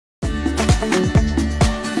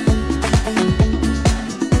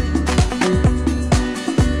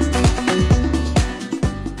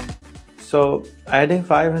So adding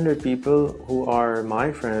 500 people who are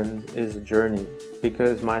my friends is a journey,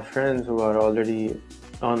 because my friends who are already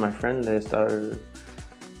on my friend list are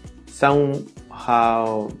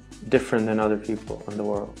somehow different than other people in the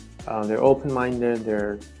world. They're open-minded,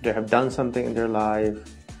 they have done something in their life,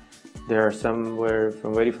 they are somewhere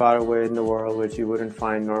from very far away in the world which you wouldn't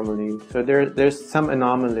find normally. So there's some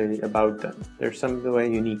anomaly about them. There's some way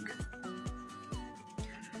unique.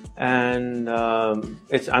 And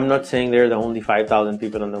I'm not saying they're the only 5,000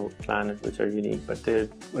 people on the planet which are unique, but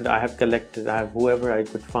I have whoever I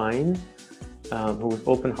could find who was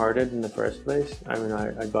open-hearted in the first place. I mean,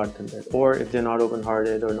 I got them there. Or if they're not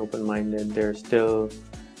open-hearted or open-minded, they're still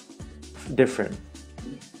different.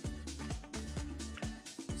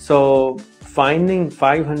 So finding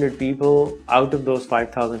 500 people out of those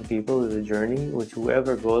 5,000 people is a journey which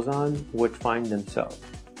whoever goes on would find themselves.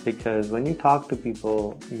 Because when you talk to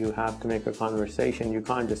people, you have to make a conversation. You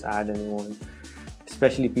can't just add anyone.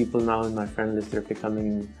 Especially people now in my friend list, we're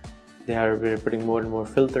putting more and more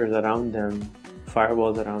filters around them,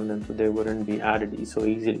 firewalls around them, so they wouldn't be added so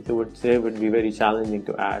easily. They would be very challenging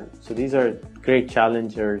to add. So these are great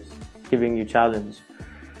challengers giving you challenge.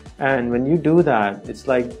 And when you do that, it's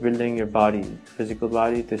like building your body, physical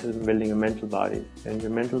body. This is building a mental body, and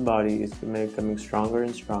your mental body is becoming stronger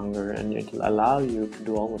and stronger, and it will allow you to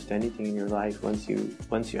do almost anything in your life once you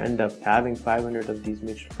end up having 500 of these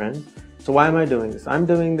mutual friends. So why am I doing this? I'm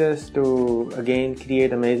doing this to, again,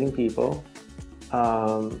 create amazing people.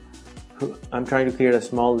 I'm trying to create a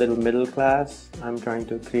small little middle class. I'm trying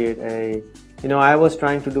to create I was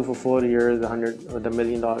trying to do for 4 years the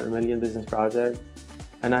million business project.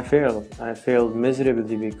 And I failed. I failed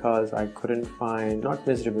miserably because I couldn't find, not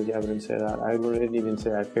miserably, I wouldn't say that. I wouldn't even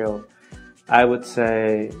say I failed. I would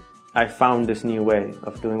say I found this new way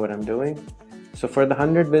of doing what I'm doing. So for the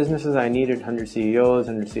 100 businesses, I needed 100 CEOs,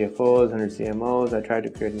 100 CFOs, 100 CMOs. I tried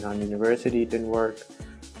to create a non-university, it didn't work.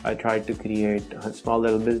 I tried to create small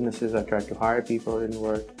little businesses. I tried to hire people, it didn't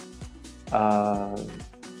work.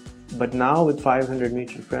 But now with 500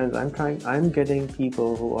 mutual friends, I'm getting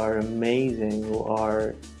people who are amazing, who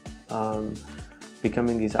are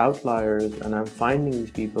becoming these outliers, and I'm finding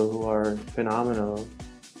these people who are phenomenal,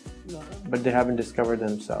 but they haven't discovered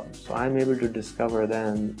themselves. So I'm able to discover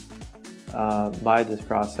them by this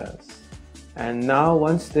process. And now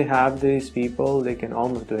once they have these people, they can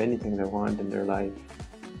almost do anything they want in their life.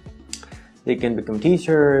 They can become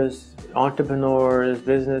teachers, entrepreneurs,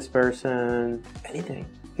 business person, anything.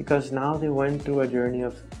 Because now they went through a journey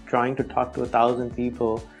of trying to talk to 1,000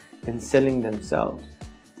 people and selling themselves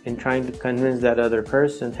and trying to convince that other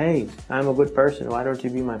person, hey, I'm a good person, why don't you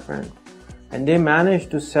be my friend? And they managed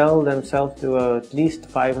to sell themselves to at least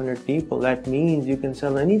 500 people. That means you can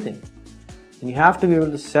sell anything. And you have to be able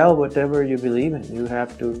to sell whatever you believe in. You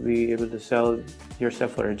have to be able to sell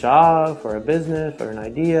yourself for a job, for a business, for an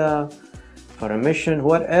idea, for a mission,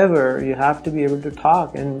 whatever. You have to be able to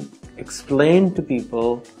talk and explain to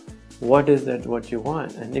people what you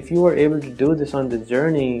want. And if you are able to do this on the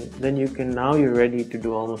journey, then now you're ready to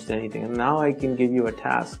do almost anything. And now I can give you a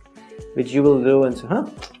task which you will do and say,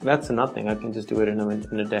 that's nothing, I can just do it in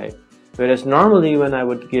a day. Whereas normally when I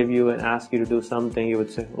would give you and ask you to do something, you would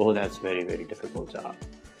say, oh, that's very, very difficult job.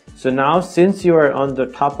 So now since you are on the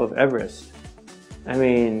top of Everest, I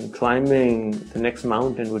mean, climbing the next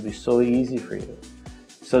mountain would be so easy for you.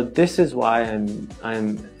 So this is why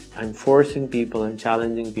I'm forcing people and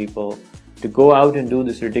challenging people to go out and do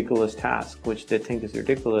this ridiculous task, which they think is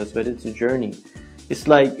ridiculous, but it's a journey. It's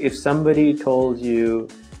like if somebody told you,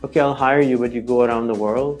 okay, I'll hire you, but you go around the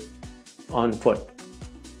world on foot,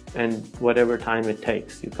 and whatever time it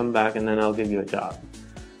takes, you come back and then I'll give you a job.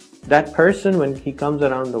 That person, when he comes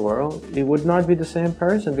around the world, he would not be the same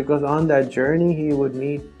person, because on that journey he would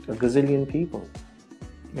meet a gazillion people.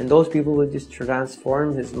 And those people would just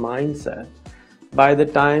transform his mindset. By the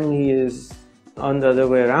time he is on the other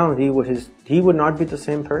way around, he would not be the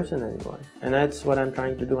same person anymore. And that's what I'm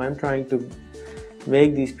trying to do. I'm trying to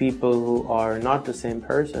make these people who are not the same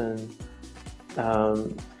person,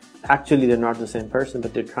 actually they're not the same person,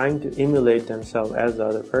 but they're trying to emulate themselves as the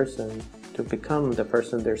other person to become the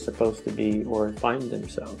person they're supposed to be or find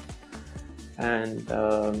themselves. And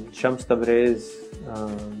Shams Tabriz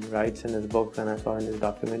writes in his book, and I saw in his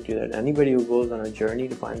documentary, that anybody who goes on a journey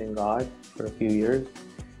to finding God for a few years,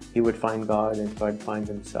 he would find God and find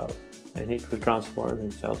himself, and he would transform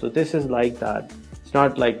himself. So this is like that. It's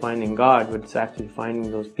not like finding God, but it's actually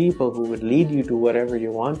finding those people who would lead you to whatever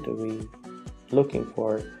you want to be looking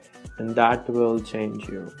for, and that will change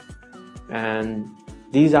you. And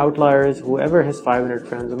these outliers, whoever has 500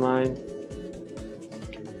 friends of mine,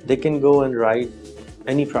 they can go and write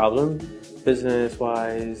any problem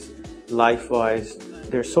business-wise, life-wise,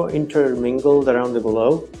 they're so intermingled around the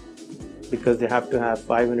globe because they have to have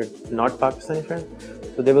 500 not Pakistani friends.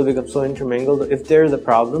 So they will become so intermingled. If there's a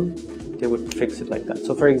problem, they would fix it like that.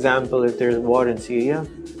 So for example, if there's a war in Syria,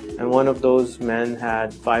 and one of those men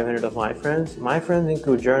had 500 of my friends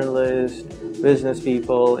include journalists, business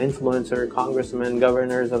people, influencers, congressmen,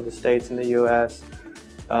 governors of the states in the US,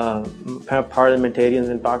 parliamentarians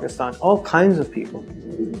in Pakistan, all kinds of people.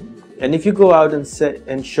 And if you go out and sit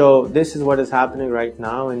and show this is what is happening right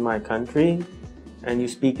now in my country, and you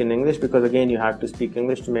speak in English, because again you have to speak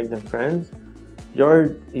English to make them friends,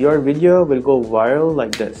 your video will go viral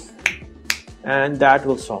like this, and that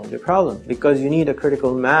will solve your problem, because you need a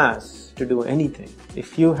critical mass to do anything.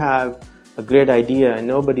 If you have a great idea and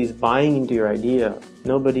nobody's buying into your idea,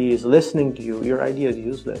 nobody is listening to you, your idea is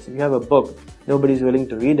useless. If you have a book, nobody's willing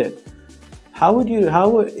to read it.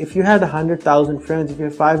 If you had 100,000 friends, if you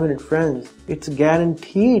have 500 friends, it's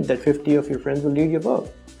guaranteed that 50 of your friends will read your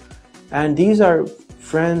book. And these are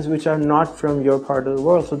friends which are not from your part of the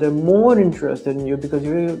world, so they're more interested in you because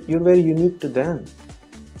you're very unique to them,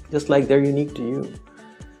 just like they're unique to you.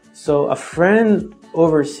 So a friend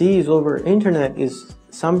overseas over internet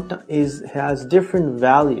has different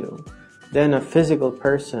value than a physical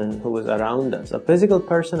person who is around us. A physical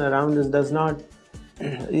person around us does not,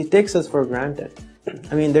 it takes us for granted.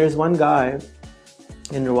 I mean, there's one guy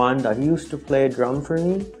in Rwanda, he used to play drum for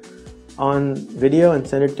me on video and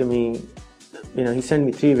send it to me. You know, he sent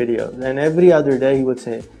me 3 videos, and every other day he would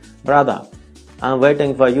say, "Brother, I'm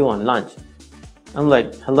waiting for you on lunch." I'm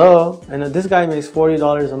like, hello? And this guy makes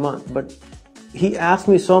 $40 a month, but he asked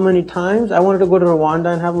me so many times, I wanted to go to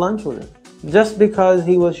Rwanda and have lunch with him, just because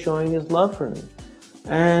he was showing his love for me.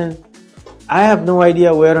 And I have no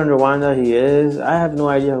idea where in Rwanda he is. I have no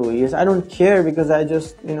idea who he is. I don't care, because I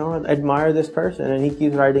just, admire this person. And he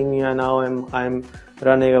keeps writing me, and now I'm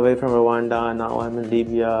running away from Rwanda, and now I'm in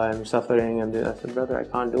Libya, I'm suffering. And I said, brother, I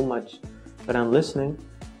can't do much, but I'm listening.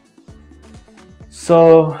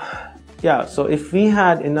 So, yeah, so if we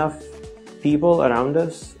had enough people around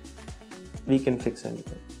us, we can fix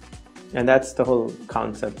anything. And that's the whole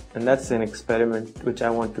concept. And that's an experiment which I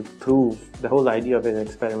want to prove. The whole idea of an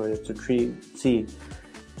experiment is to see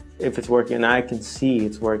if it's working. And I can see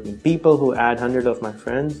it's working. People who add 100 of my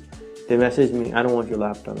friends, they message me, I don't want your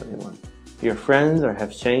laptop anymore. Your friends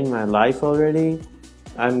have changed my life already.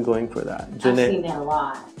 I'm going for that. I've seen that a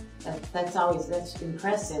lot. That's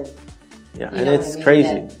impressive. Yeah, and it's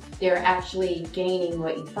crazy. They're actually gaining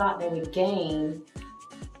what you thought they would gain.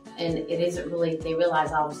 And it isn't really, they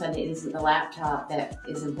realize all of a sudden it isn't the laptop that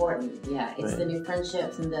is important. Yeah, it's the new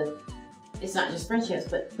friendships and it's not just friendships,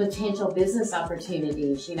 but potential business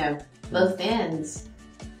opportunities. Both ends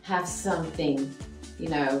have something,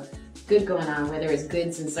 good going on, whether it's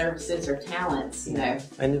goods and services or talents,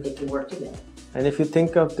 and they can work together. And if you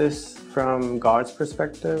think of this from God's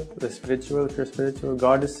perspective, if you're spiritual,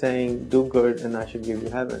 God is saying, do good and I should give you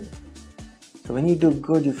heaven. So when you do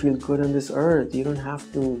good, you feel good on this earth. You don't have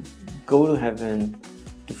to go to heaven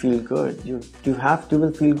to feel good. You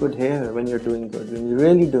will feel good here when you're doing good, when you're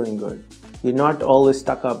really doing good. You're not always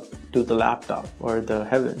stuck up to the laptop or the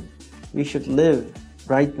heaven. We should live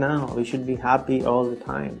right now. We should be happy all the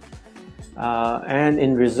time. And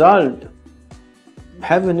in result,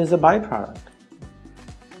 heaven is a byproduct.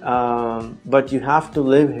 But you have to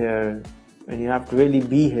live here, and you have to really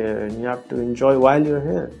be here, and you have to enjoy while you're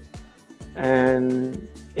here. And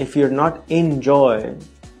if you're not in joy,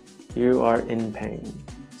 you are in pain.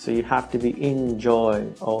 So you have to be in joy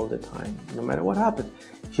all the time, no matter what happens.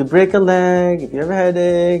 If you break a leg, if you have a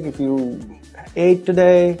headache, if you ate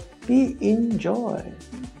today, be in joy.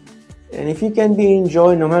 And if you can be in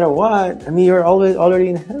joy no matter what, you're already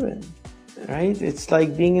in heaven, right? It's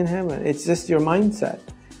like being in heaven. It's just your mindset.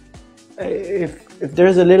 If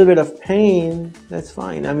there's a little bit of pain, that's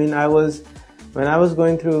fine. When I was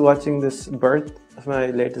going through watching this birth of my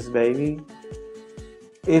latest baby,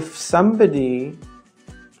 if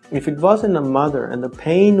it wasn't a mother and the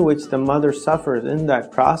pain which the mother suffers in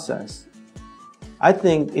that process, I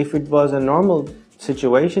think if it was a normal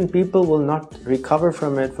situation, people will not recover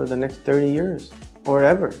from it for the next 30 years or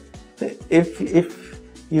ever. If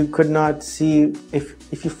you could not see,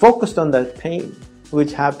 if you focused on that pain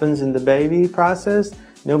which happens in the baby process,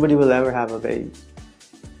 nobody will ever have a baby.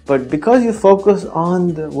 But because you focus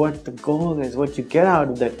on what the goal is, what you get out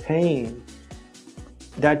of that pain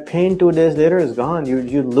 2 days later is gone.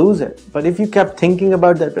 You lose it. But if you kept thinking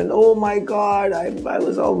about that pain, oh my God, I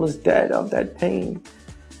was almost dead of that pain,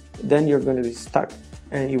 then you're going to be stuck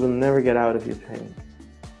and you will never get out of your pain.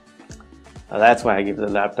 That's why I give the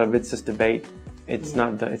laptop. It's just a bait. it's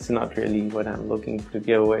not really what I'm looking to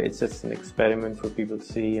give away. It's just an experiment for people to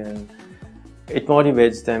see, and it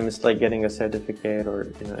motivates them. It's like getting a certificate,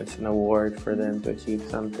 or it's an award for them to achieve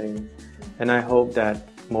something. And I hope that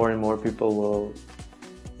more and more people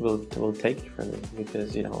will take it from me,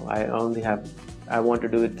 because I want to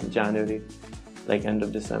do it in January, like end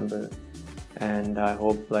of December, and I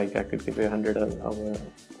hope like I could give you 100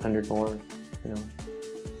 more.